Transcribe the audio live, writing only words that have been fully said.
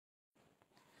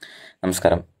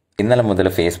നമസ്കാരം. ഇന്നലെ മുതൽ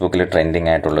ഫേസ്ബുക്കിൽ ട്രെൻഡിങ്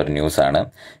ആയിട്ടുള്ളൊരു ന്യൂസാണ്.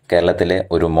 കേരളത്തിലെ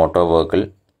ഒരു motor vehicle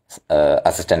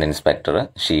assistant inspector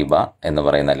Sheeba എന്ന്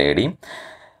പറയുന്ന ലേഡി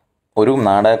ഒരു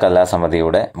നാടക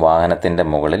കലാസമിതിയുടെ വാഹനത്തിൻ്റെ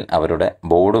മുകളിൽ അവരുടെ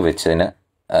ബോർഡ് വെച്ചതിന്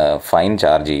ഫൈൻ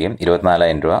ചാർജ് ചെയ്യും,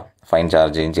 24,000 രൂപ ഫൈൻ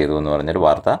ചാർജ് ചെയ്യും ചെയ്തു എന്ന് പറഞ്ഞൊരു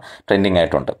വാർത്ത ട്രെൻഡിങ്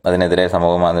ആയിട്ടുണ്ട്. അതിനെതിരെ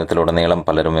സമൂഹ മാധ്യമത്തിലുടനീളം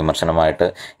പലരും വിമർശനമായിട്ട്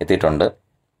എത്തിയിട്ടുണ്ട്.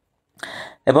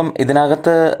 അപ്പം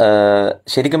ഇതിനകത്ത്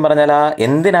ശരിക്കും പറഞ്ഞാൽ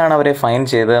എന്തിനാണ് അവരെ ഫൈൻ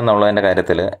ചെയ്തതെന്നുള്ളതിൻ്റെ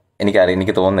കാര്യത്തിൽ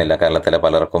എനിക്ക് തോന്നുന്നില്ല കേരളത്തിലെ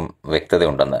പലർക്കും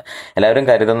വ്യക്തതയുണ്ടെന്ന്. എല്ലാവരും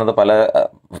കരുതുന്നത് പല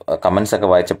കമൻസൊക്കെ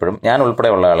വായിച്ചപ്പോഴും ഞാൻ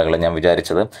ഉൾപ്പെടെയുള്ള ആളുകൾ ഞാൻ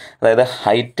വിചാരിച്ചത്, അതായത്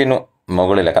ഹൈറ്റിന്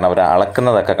മുകളിൽ, കാരണം അവർ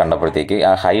അളക്കുന്നതൊക്കെ കണ്ടപ്പോഴത്തേക്ക്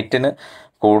ആ ഹൈറ്റിന്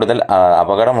കൂടുതൽ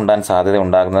അപകടം ഉണ്ടാകാൻ സാധ്യത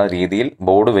ഉണ്ടാകുന്ന രീതിയിൽ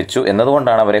ബോർഡ് വെച്ചു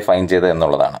എന്നതുകൊണ്ടാണ് അവരെ ഫൈൻ ചെയ്തത്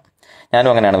എന്നുള്ളതാണ്.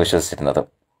 ഞാനും അങ്ങനെയാണ് വിശ്വസിച്ചിരുന്നത്.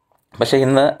 പക്ഷേ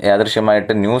ഇന്ന്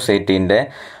യാദൃശ്യമായിട്ട് ന്യൂസ് 18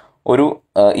 ഒരു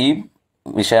ഈ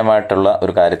വിഷയമായിട്ടുള്ള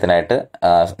ഒരു കാര്യത്തിനായിട്ട്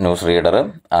ന്യൂസ് റീഡർ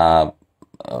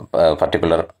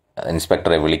പർട്ടിക്കുലർ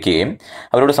ഇൻസ്പെക്ടറെ വിളിക്കുകയും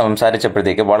അവരോട്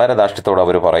സംസാരിച്ചപ്പോഴത്തേക്ക് വളരെ ധാർഷ്ട്യത്തോടെ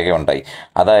അവർ പറയുകയുണ്ടായി.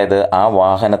 അതായത് ആ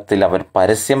വാഹനത്തിൽ അവർ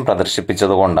പരസ്യം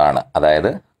പ്രദർശിപ്പിച്ചത് കൊണ്ടാണ്, അതായത്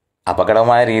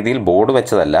അപകടമായ രീതിയിൽ ബോർഡ്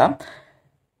വെച്ചതല്ല,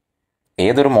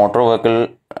 ഏതൊരു മോട്ടോർ വെഹിക്കിൾ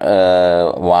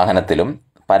വാഹനത്തിലും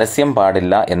പരസ്യം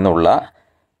പാടില്ല എന്നുള്ള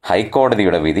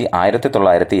ഹൈക്കോടതിയുടെ വിധി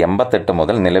 1988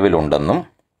 മുതൽ നിലവിലുണ്ടെന്നും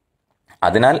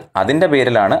അതിനാൽ അതിൻ്റെ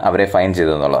പേരിലാണ് അവരെ ഫൈൻ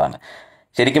ചെയ്തതെന്നുള്ളതാണ്.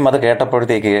 ശരിക്കും അത്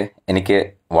കേട്ടപ്പോഴത്തേക്ക് എനിക്ക്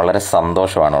വളരെ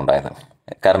സന്തോഷമാണ് ഉണ്ടായത്.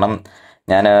 കാരണം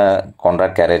ഞാൻ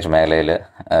കോൺട്രാക്ട് കാരേജ് മേഖലയിൽ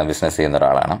ബിസിനസ് ചെയ്യുന്ന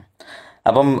ഒരാളാണ്.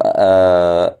 അപ്പം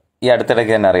ഈ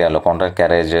അടുത്തിടയ്ക്ക് തന്നെ അറിയാമല്ലോ, contract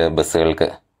carriage ബസ്സുകൾക്ക്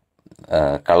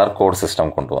colour code system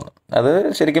കൊണ്ടുവന്നു. അത്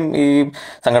ശരിക്കും ഈ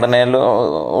സംഘടനയിൽ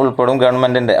ഉൾപ്പെടും,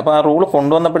 ഗവൺമെൻറ്റിൻ്റെ. അപ്പോൾ ആ റൂൾ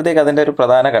കൊണ്ടുവന്നപ്പോഴത്തേക്ക് അതിൻ്റെ ഒരു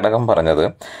ഘടകം പറഞ്ഞത്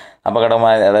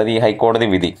അപകടമായ, അതായത് ഈ ഹൈക്കോടതി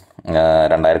വിധി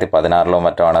 2016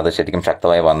 മറ്റോ ആണ് അത് ശരിക്കും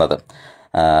ശക്തമായി വന്നത്.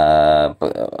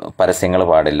 പരസ്യങ്ങൾ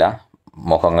പാടില്ല,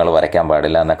 മുഖങ്ങൾ വരയ്ക്കാൻ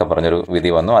പാടില്ല എന്നൊക്കെ പറഞ്ഞൊരു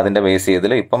വിധി വന്നു. അതിൻ്റെ ബേസ്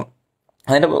ചെയ്തിൽ ഇപ്പം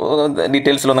അതിൻ്റെ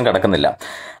ഡീറ്റെയിൽസിലൊന്നും കിടക്കുന്നില്ല.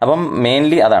 അപ്പം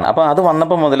മെയിൻലി അതാണ്. അപ്പോൾ അത്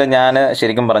വന്നപ്പോൾ മുതൽ ഞാൻ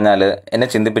ശരിക്കും പറഞ്ഞാൽ എന്നെ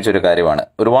ചിന്തിപ്പിച്ചൊരു കാര്യമാണ്.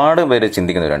 ഒരുപാട് പേര്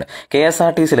ചിന്തിക്കുന്നവരാണ്,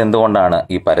 KSRTCയിൽ എന്തുകൊണ്ടാണ്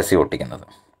ഈ പരസ്യം ഒട്ടിക്കുന്നത്?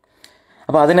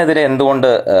 അപ്പോൾ അതിനെതിരെ എന്തുകൊണ്ട്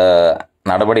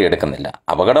നടപടി എടുക്കുന്നില്ല?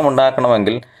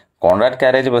 അപകടമുണ്ടാക്കണമെങ്കിൽ കോൺട്രാക്ട്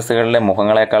കാരേജ് ബസ്സുകളിലെ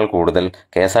മുഖങ്ങളെക്കാൾ കൂടുതൽ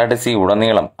KSRTC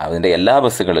ഉടനീളം അതിൻ്റെ എല്ലാ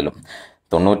ബസ്സുകളിലും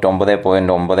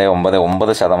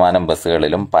 99.999%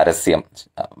 ബസ്സുകളിലും പരസ്യം,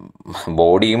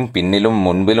 ബോഡിയും പിന്നിലും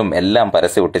മുൻപിലും എല്ലാം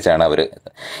പരസ്യം ഒട്ടിച്ചാണ് അവർ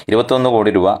 21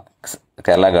 കോടി രൂപ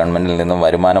കേരള ഗവൺമെൻറ്റിൽ നിന്നും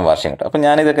വരുമാനം വാർഷികം കിട്ടും. അപ്പം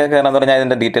ഞാനിതൊക്കെ കാരണം പറഞ്ഞാൽ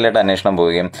ഇതിൻ്റെ ഡീറ്റെയിൽ ആയിട്ട് അന്വേഷണം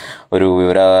പോവുകയും ഒരു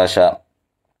വിവരാവകാശ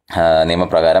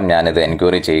നിയമപ്രകാരം ഞാനിത്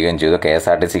എൻക്വയറി ചെയ്യുകയും ചെയ്തു.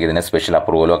 KSRTCക്ക് ഇതിന് സ്പെഷ്യൽ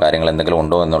അപ്രൂവലോ കാര്യങ്ങൾ എന്തെങ്കിലും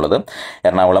ഉണ്ടോ എന്നുള്ളത്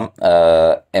എറണാകുളം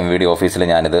MVD ഓഫീസിൽ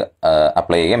ഞാനിത്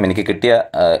അപ്ലൈ ചെയ്യുകയും എനിക്ക് കിട്ടിയ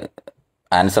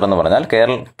ആൻസർ എന്ന് പറഞ്ഞാൽ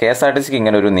KSRTCക്ക്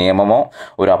ഇങ്ങനെ ഒരു നിയമമോ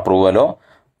ഒരു അപ്രൂവലോ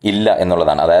ഇല്ല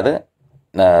എന്നുള്ളതാണ്. അതായത്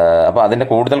അപ്പോൾ അതിൻ്റെ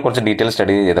കൂടുതൽ കുറച്ച് ഡീറ്റെയിൽ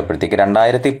സ്റ്റഡി ചെയ്തപ്പോഴത്തേക്ക്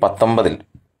 2019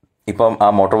 ഇപ്പം ആ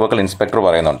മോട്ടോർ വെഹിക്കിൾ ഇൻസ്പെക്ടർ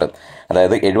പറയുന്നുണ്ട്,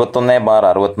 അതായത്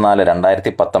 71/64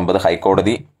 2019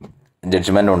 ഹൈക്കോടതി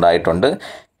ജഡ്ജ്മെൻ്റ് ഉണ്ടായിട്ടുണ്ട്.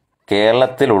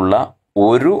 കേരളത്തിലുള്ള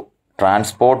ഒരു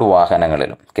ട്രാൻസ്പോർട്ട്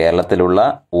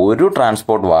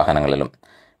വാഹനങ്ങളിലും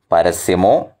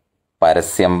പരസ്യമോ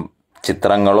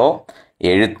ചിത്രങ്ങളോ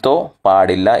എഴുത്തോ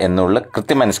പാടില്ല എന്നുള്ള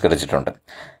കൃത്യമനുസ്കരിച്ചിട്ടുണ്ട്.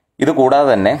 ഇതുകൂടാതെ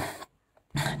തന്നെ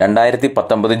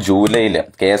 2019 ജൂലൈയിൽ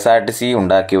KSRTC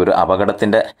ഉണ്ടാക്കിയ ഒരു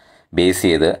അപകടത്തിൻ്റെ ബേസ്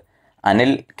ചെയ്ത്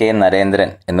അനിൽ K. നരേന്ദ്രൻ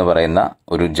എന്ന് പറയുന്ന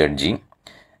ഒരു ജഡ്ജി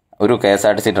ഒരു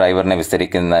KSRTC ഡ്രൈവറിനെ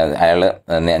വിസ്തരിക്കുന്ന, അയാൾ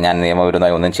ഞാൻ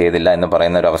നിയമവിരുദ്ധമായി ഒന്നും ചെയ്തില്ല എന്ന്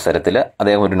പറയുന്ന ഒരു അവസരത്തിൽ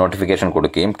അദ്ദേഹം ഒരു നോട്ടിഫിക്കേഷൻ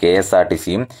കൊടുക്കുകയും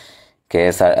KSRTCയും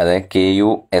അതായത്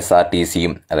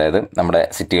KUSRTCയും, അതായത് നമ്മുടെ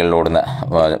സിറ്റികളിലോടുന്ന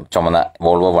ചുമന്ന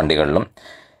വോൾവോ വണ്ടികളിലും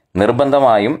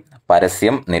നിർബന്ധമായും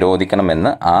പരസ്യം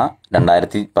നിരോധിക്കണമെന്ന് ആ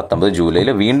 2019 ജൂലൈയിൽ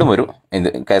വീണ്ടും ഒരു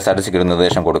KSRTCക്ക് ഒരു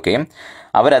നിർദ്ദേശം കൊടുക്കുകയും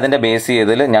അവരതിൻ്റെ ബേസ്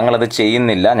ചെയ്തതിൽ ഞങ്ങളത്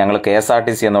ചെയ്യുന്നില്ല, ഞങ്ങൾ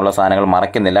KSRTC എന്നുള്ള സാധനങ്ങൾ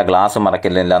മറയ്ക്കുന്നില്ല, ഗ്ലാസ്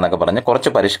മറയ്ക്കുന്നില്ല എന്നൊക്കെ പറഞ്ഞ് കുറച്ച്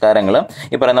പരിഷ്കാരങ്ങൾ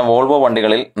ഈ പറയുന്ന വോൾവോ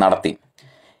വണ്ടികളിൽ നടത്തി.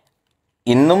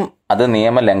 ഇന്നും അത്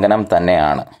നിയമലംഘനം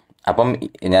തന്നെയാണ്. അപ്പം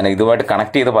ഞാൻ ഇതുമായിട്ട്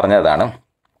കണക്ട് ചെയ്ത് പറഞ്ഞതാണ്,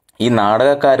 ഈ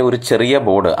നാടകക്കാർ ഒരു ചെറിയ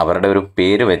ബോർഡ് അവരുടെ ഒരു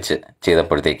പേര് വെച്ച്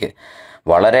ചെയ്തപ്പോഴത്തേക്ക്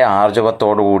വളരെ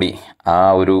ആർജവത്തോടുകൂടി ആ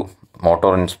ഒരു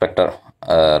മോട്ടോർ ഇൻസ്പെക്ടർ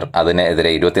അതിനെതിരെ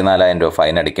 24,000 രൂപ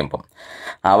ഫൈൻ അടിക്കുമ്പം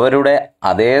അവരുടെ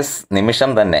അതേ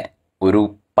നിമിഷം തന്നെ ഒരു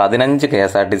 15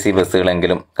 KSRTC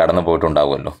ബസ്സുകളെങ്കിലും കടന്നു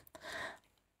പോയിട്ടുണ്ടാവുമല്ലോ.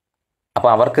 അപ്പോൾ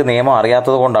അവർക്ക് നിയമം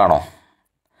അറിയാത്തത് കൊണ്ടാണോ?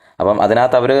 അപ്പം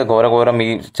അതിനകത്ത് അവർ ഘോരഘോരം ഈ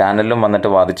ചാനലിലും വന്നിട്ട്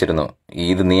വാദിച്ചിരുന്നു,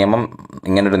 ഇത് നിയമം,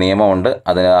 ഇങ്ങനൊരു നിയമമുണ്ട്,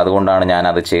 അതുകൊണ്ടാണ്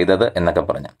ഞാനത് ചെയ്തത് എന്നൊക്കെ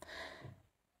പറഞ്ഞു.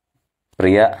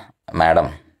 പ്രിയ മാഡം,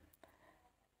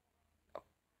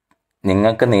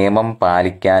 നിങ്ങൾക്ക് നിയമം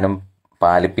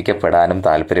പാലിപ്പിക്കപ്പെടാനും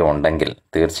താല്പര്യമുണ്ടെങ്കിൽ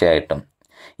തീർച്ചയായിട്ടും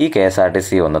ഈ KSRTC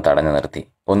ഒന്ന് തടഞ്ഞു നിർത്തി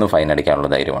ഒന്ന് ഫൈൻ അടിക്കാനുള്ള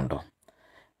ധൈര്യമുണ്ടോ?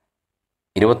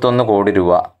 21 കോടി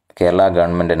രൂപ കേരള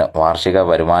ഗവൺമെൻറ്റിന് വാർഷിക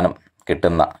വരുമാനം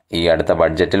കിട്ടുന്ന ഈ അടുത്ത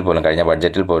ബഡ്ജറ്റിൽ പോലും, കഴിഞ്ഞ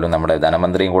ബഡ്ജറ്റിൽ പോലും നമ്മുടെ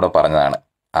ധനമന്ത്രിയും കൂടെ പറഞ്ഞതാണ്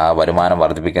ആ വരുമാനം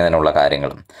വർദ്ധിപ്പിക്കുന്നതിനുള്ള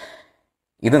കാര്യങ്ങളും.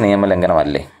 ഇത്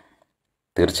നിയമലംഘനമല്ലേ?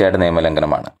 തീർച്ചയായിട്ടും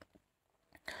നിയമലംഘനമാണ്.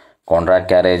 കോൺട്രാക്ട്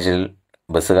കാരേജിൽ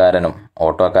ബസ്സുകാരനും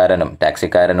ഓട്ടോക്കാരനും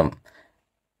ടാക്സിക്കാരനും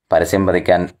പരസ്യം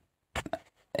പതിക്കാൻ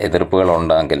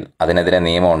എതിർപ്പുകളുണ്ടെങ്കിൽ, അതിനെതിരെ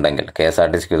നിയമമുണ്ടെങ്കിൽ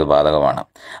KSRTCക്ക് ഇത് ബാധകമാണ്.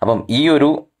 അപ്പം ഈ ഒരു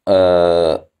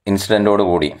ഇൻസിഡൻറ്റോട്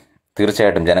കൂടി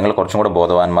തീർച്ചയായിട്ടും ജനങ്ങൾ കുറച്ചും കൂടെ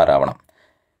ബോധവാന്മാരാവണം.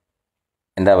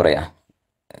 എന്താ പറയുക,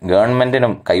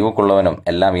 ഗവൺമെൻറ്റിനും കൈവക്കുള്ളവനും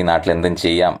എല്ലാം ഈ നാട്ടിൽ എന്തും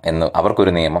ചെയ്യാം എന്ന്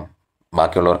അവർക്കൊരു നിയമം,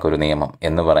 ബാക്കിയുള്ളവർക്കൊരു നിയമം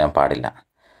എന്ന് പറയാൻ പാടില്ല.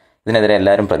 ഇതിനെതിരെ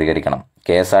എല്ലാവരും പ്രതികരിക്കണം.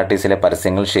 KSRTCയിലെ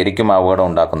പരസ്യങ്ങൾ ശരിക്കും അപകടം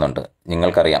ഉണ്ടാക്കുന്നുണ്ട്.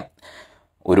 നിങ്ങൾക്കറിയാം,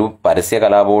 ഒരു പരസ്യ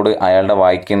കലാബോർഡ് അയാളുടെ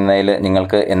വായിക്കുന്നതിൽ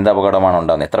നിങ്ങൾക്ക് എന്ത് അപകടമാണ്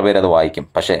ഉണ്ടാകുന്നത്? എത്ര പേരത് വായിക്കും?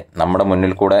 പക്ഷേ നമ്മുടെ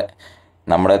മുന്നിൽ കൂടെ,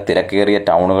 നമ്മുടെ തിരക്കേറിയ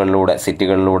ടൗണുകളിലൂടെ,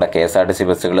 സിറ്റികളിലൂടെ KSRTC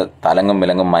ബസ്സുകൾ തലങ്ങും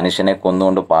വിലങ്ങും മനുഷ്യനെ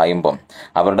കൊന്നുകൊണ്ട് പായുമ്പം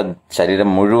അവരുടെ ശരീരം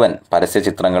മുഴുവൻ പരസ്യ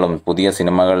ചിത്രങ്ങളും പുതിയ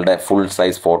സിനിമകളുടെ ഫുൾ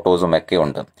സൈസ് ഫോട്ടോസും ഒക്കെ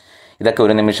ഉണ്ട്. ഇതൊക്കെ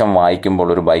ഒരു നിമിഷം വായിക്കുമ്പോൾ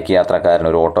ഒരു ബൈക്ക് യാത്രക്കാരൻ,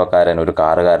 ഒരു ഓട്ടോക്കാരൻ, ഒരു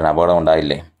കാറുകാരൻ അപകടം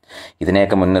ഉണ്ടായില്ലേ?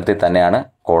 ഇതിനെയൊക്കെ മുൻനിർത്തി തന്നെയാണ്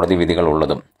കോടതി വിധികൾ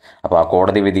ഉള്ളതും. അപ്പോൾ ആ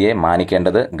കോടതി വിധിയെ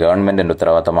മാനിക്കേണ്ടത് ഗവൺമെൻറ്റിൻ്റെ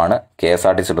ഉത്തരവാദിത്തമാണ്,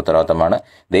 KSRTCയുടെ ഉത്തരവാദിത്തമാണ്.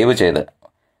 ദയവ് ചെയ്ത്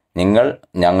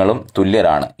ഞങ്ങളും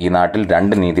തുല്യരാണ്. ഈ നാട്ടിൽ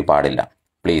രണ്ട് നീതി പാടില്ല.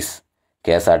 പ്ലീസ്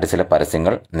KSRTCയിലെ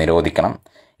പരസ്യങ്ങൾ നിരോധിക്കണം.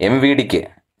 MVDക്ക്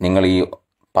നിങ്ങൾ ഈ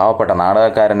പാവപ്പെട്ട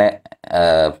നാടകക്കാരനെ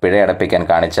പിഴയടപ്പിക്കാൻ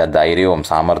കാണിച്ച ധൈര്യവും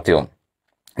സാമർഥ്യവും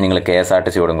നിങ്ങൾ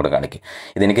KSRTCയോടും കൂടെ കാണിക്കും.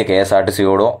 ഇതെനിക്ക്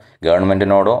KSRTCയോടോ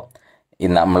ഗവൺമെൻറ്റിനോടോ,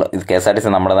 KSRTC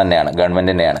നമ്മുടെ തന്നെയാണ്,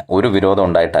 ഗവൺമെൻറ്റിൻ്റെയാണ്, ഒരു വിരോധം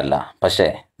ഉണ്ടായിട്ടല്ല. പക്ഷേ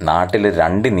നാട്ടിൽ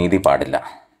രണ്ട് നീതി പാടില്ല.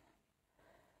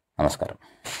 നമസ്കാരം.